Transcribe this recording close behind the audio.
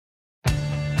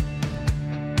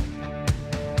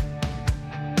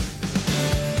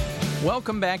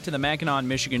Welcome back to the Mackinac,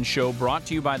 Michigan show, brought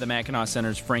to you by the Mackinac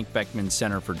Center's Frank Beckman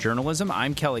Center for Journalism.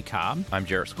 I'm Kelly Cobb. I'm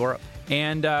Jarrett Skorup.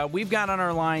 And we've got on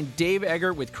our line Dave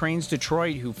Eggert with Cranes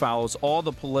Detroit, who follows all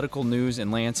the political news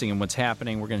in Lansing and what's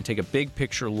happening. We're going to take a big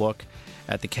picture look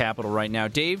at the Capitol right now.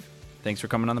 Dave, thanks for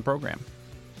coming on the program.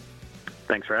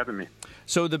 Thanks for having me.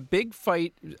 So the big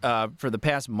fight for the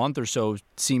past month or so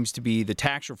seems to be the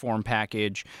tax reform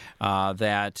package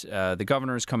that the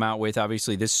governor has come out with.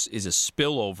 Obviously, this is a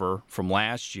spillover from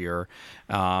last year.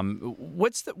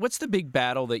 What's the big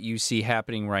battle that you see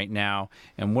happening right now,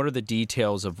 and what are the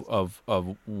details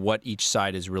of what each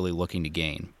side is really looking to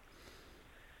gain?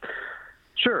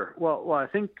 Sure. Well, I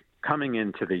think coming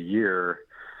into the year,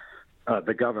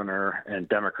 the governor and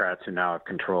Democrats who now have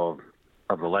control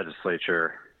of the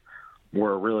legislature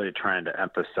were really trying to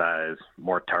emphasize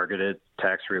more targeted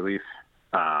tax relief,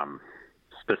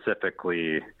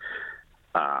 specifically,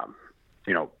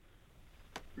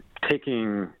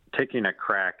 taking a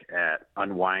crack at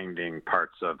unwinding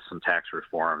parts of some tax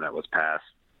reform that was passed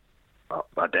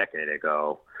a decade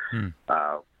ago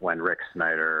when Rick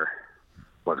Snyder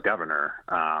was governor,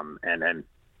 and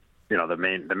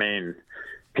the main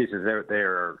pieces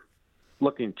they're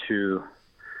looking to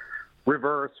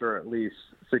reverse or at least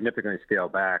significantly scale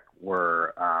back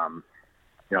were,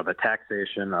 the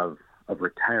taxation of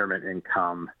retirement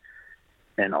income,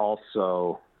 and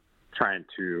also trying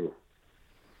to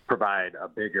provide a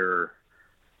bigger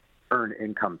earned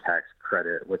income tax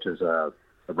credit, which is a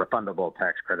refundable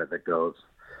tax credit that goes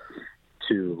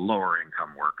to lower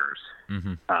income workers.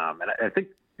 Mm-hmm. And I think,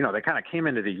 they kind of came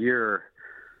into the year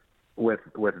with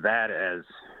that as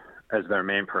their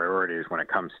main priorities when it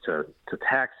comes to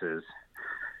taxes.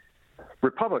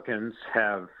 Republicans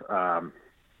have, for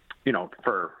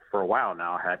a while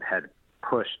now had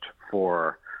pushed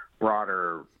for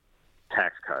broader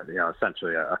tax cut,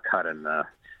 essentially a cut in the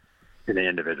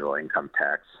individual income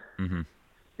tax. Mm-hmm.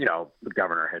 The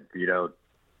governor had vetoed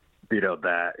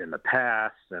that in the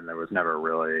past, and there was never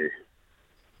really,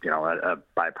 a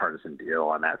bipartisan deal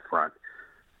on that front.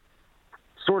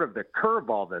 Sort of the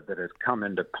curveball that has come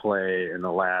into play in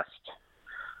the last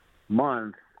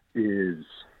month is,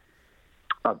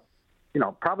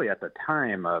 probably at the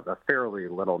time of a fairly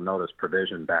little notice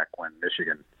provision back when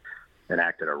Michigan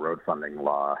enacted a road funding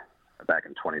law back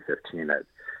in 2015, that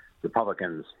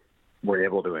Republicans were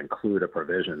able to include a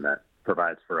provision that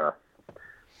provides for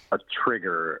a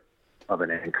trigger of an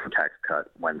income tax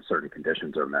cut when certain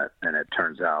conditions are met. And it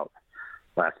turns out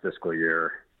last fiscal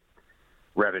year,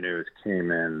 revenues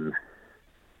came in,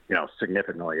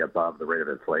 significantly above the rate of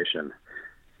inflation.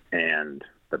 And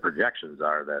the projections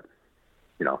are that,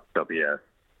 there'll be a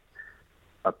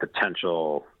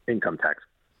potential income tax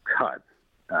cut.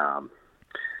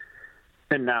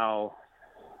 And now,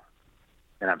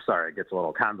 and I'm sorry, it gets a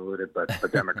little convoluted, but the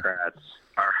Democrats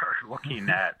are looking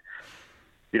at,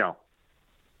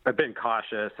 have been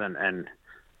cautious and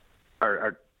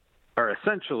are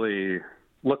essentially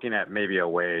looking at maybe a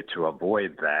way to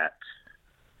avoid that.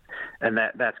 And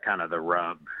that's kind of the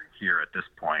rub here at this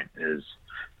point is,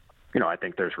 I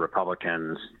think there's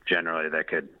Republicans generally that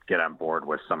could get on board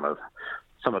with some of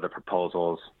the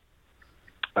proposals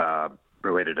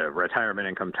related to retirement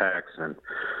income tax and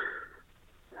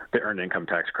the earned income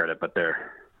tax credit, but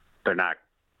they're not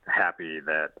happy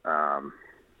that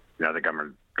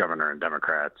the governor and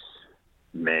Democrats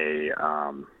may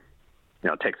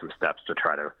take some steps to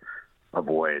try to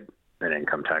avoid an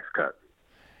income tax cut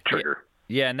trigger.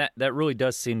 Yeah, and that really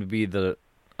does seem to be the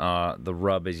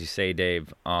rub, as you say,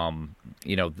 Dave.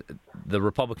 The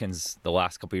Republicans the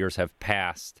last couple of years have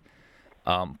passed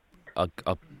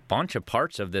a bunch of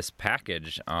parts of this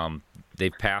package.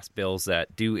 They've passed bills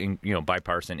that do,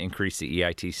 bipartisan increase the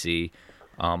EITC,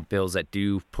 bills that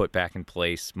do put back in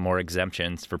place more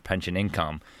exemptions for pension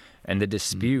income. And the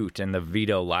dispute and the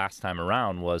veto last time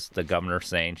around was the governor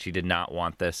saying she did not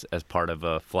want this as part of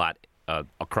a flat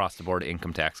across-the-board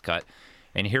income tax cut.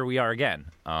 And here we are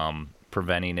again,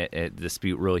 preventing it. The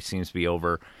dispute really seems to be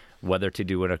over whether to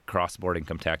do an across-the-board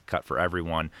income tax cut for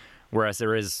everyone, whereas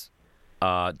there is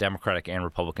Democratic and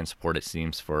Republican support, it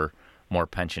seems, for more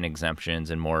pension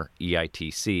exemptions and more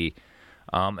EITC.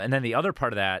 And then the other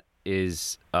part of that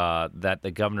is that the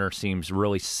governor seems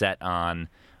really set on,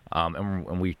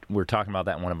 and we're talking about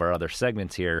that in one of our other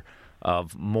segments here,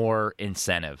 of more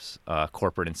incentives,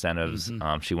 corporate incentives.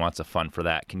 Mm-hmm. She wants a fund for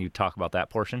that. Can you talk about that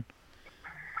portion?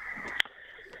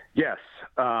 Yes.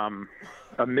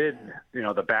 Amid,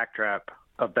 the backdrop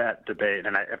of that debate,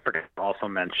 and I forgot to also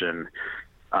mention,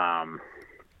 the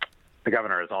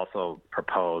governor has also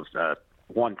proposed a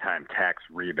one-time tax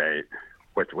rebate,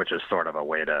 which is sort of a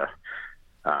way to,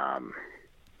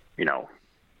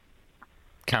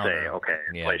 say, okay,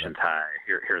 inflation's high.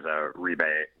 Here's a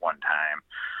rebate one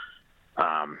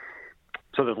time.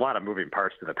 So there's a lot of moving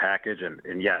parts to the package,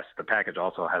 and yes, the package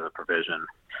also has a provision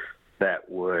that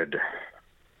would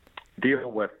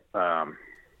deal with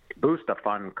boost a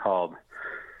fund called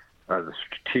the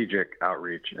Strategic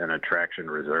Outreach and Attraction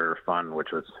Reserve Fund,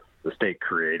 which was the state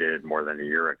created more than a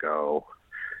year ago,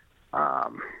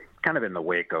 kind of in the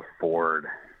wake of Ford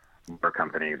Motor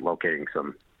Company locating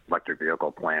some electric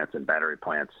vehicle plants and battery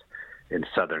plants in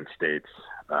southern states.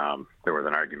 There was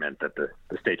an argument that the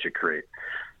state should create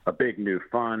a big new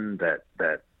fund that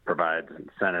provides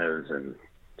incentives and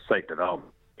site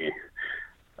development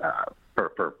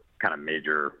for kind of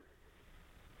major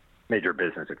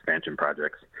business expansion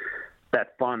projects.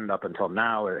 That fund, up until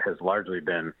now, it has largely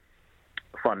been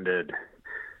funded,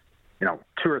 2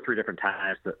 or 3 different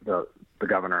times. The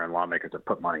governor and lawmakers have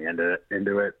put money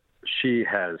into it. She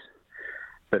has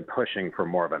been pushing for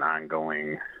more of an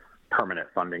ongoing permanent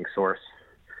funding source.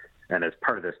 And as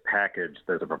part of this package,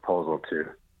 there's a proposal to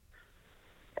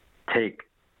take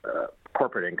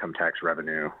corporate income tax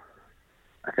revenue,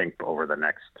 I think over the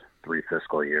next 3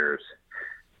 fiscal years,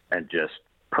 and just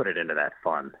put it into that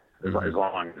fund. As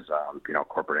long as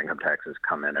corporate income taxes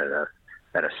come in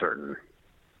at a certain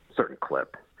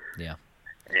clip. Yeah.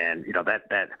 And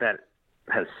that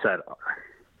has set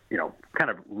kind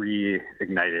of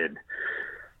reignited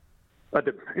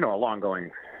a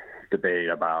long-going debate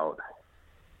about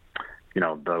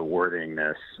the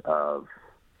worthiness of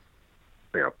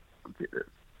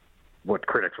what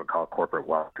critics would call corporate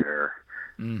welfare.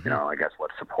 I guess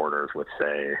what supporters would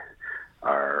say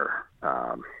are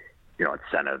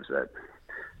incentives that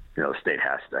the state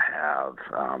has to have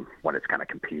when it's kind of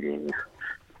competing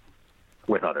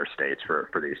with other states for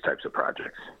these types of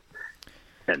projects.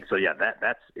 And so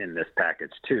that's in this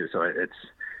package too. So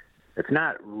it's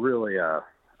not really a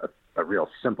real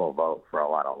simple vote for a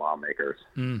lot of lawmakers.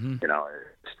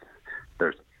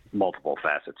 There's multiple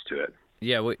facets to it.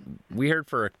 Yeah, we heard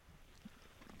for a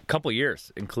couple of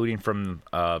years, including from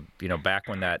back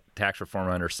when that tax reform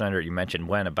under Senator you mentioned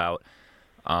went about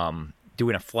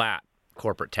doing a flat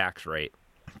corporate tax rate.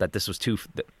 That this was too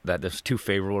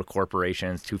favorable to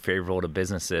corporations, too favorable to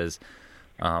businesses.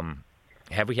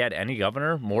 Have we had any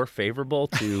governor more favorable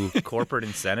to corporate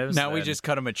incentives? Now we just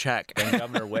cut him a check. Than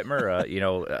Governor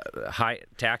Whitmer. High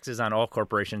taxes on all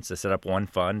corporations to set up one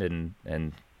fund,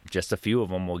 and just a few of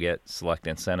them will get select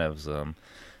incentives.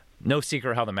 No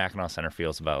secret how the Mackinac Center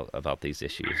feels about these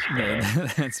issues.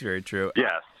 That's very true.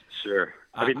 Yes, sure.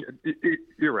 I mean,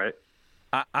 you're right.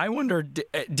 I wonder,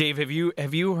 Dave, have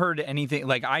you heard anything?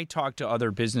 Like, I talk to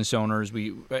other business owners,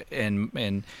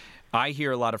 and I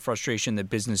hear a lot of frustration that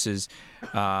businesses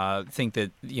think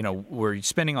that we're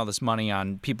spending all this money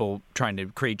on people trying to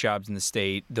create jobs in the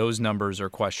state. Those numbers are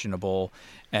questionable,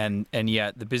 and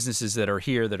yet the businesses that are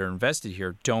here, that are invested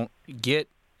here, don't get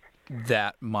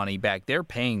that money back. They're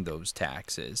paying those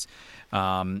taxes.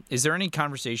 Is there any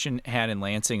conversation had in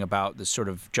Lansing about the sort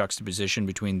of juxtaposition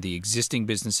between the existing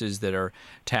businesses that are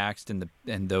taxed and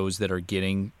those that are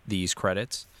getting these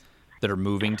credits that are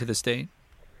moving to the state?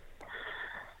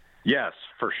 Yes,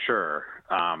 for sure.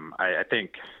 I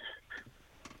think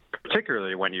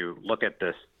particularly when you look at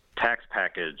this tax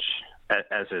package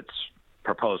as it's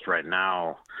proposed right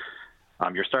now,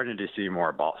 you're starting to see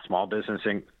more small business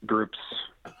groups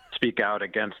speak out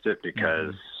against it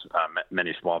because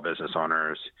many small business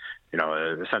owners,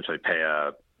 essentially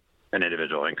pay an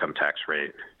individual income tax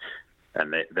rate,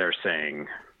 and they're saying,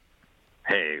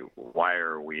 "Hey, why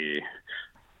are we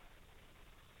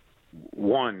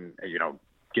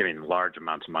giving large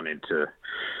amounts of money to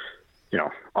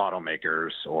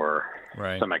automakers or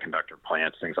semiconductor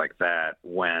plants, things like that,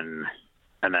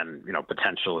 and then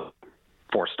potentially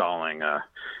forestalling a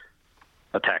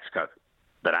tax cut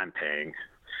that I'm paying."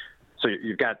 So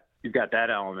you've got that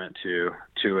element to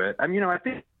it. I mean, I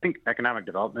think economic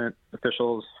development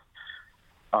officials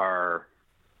are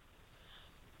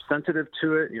sensitive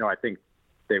to it. I think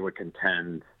they would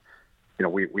contend,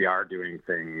 we are doing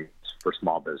things for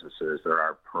small businesses. There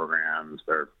are programs.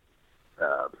 There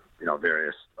are,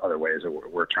 various other ways that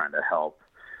we're trying to help.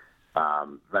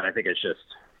 But I think it's just,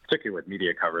 particularly with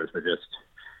media coverage, but just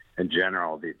in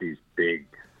general, these big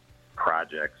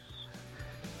projects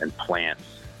and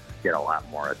plants get a lot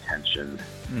more attention,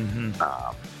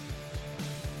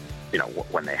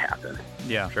 when they happen.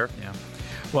 Yeah, sure. Yeah.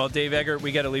 Well, Dave Eggert,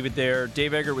 we got to leave it there.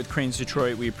 Dave Eggert with Cranes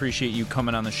Detroit, we appreciate you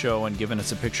coming on the show and giving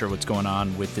us a picture of what's going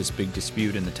on with this big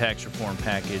dispute in the tax reform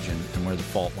package and where the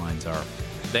fault lines are.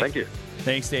 Thank you.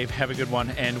 Thanks, Dave. Have a good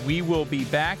one. And we will be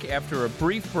back after a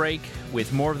brief break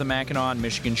with more of the Mackinac,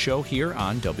 Michigan show here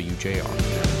on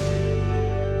WJR.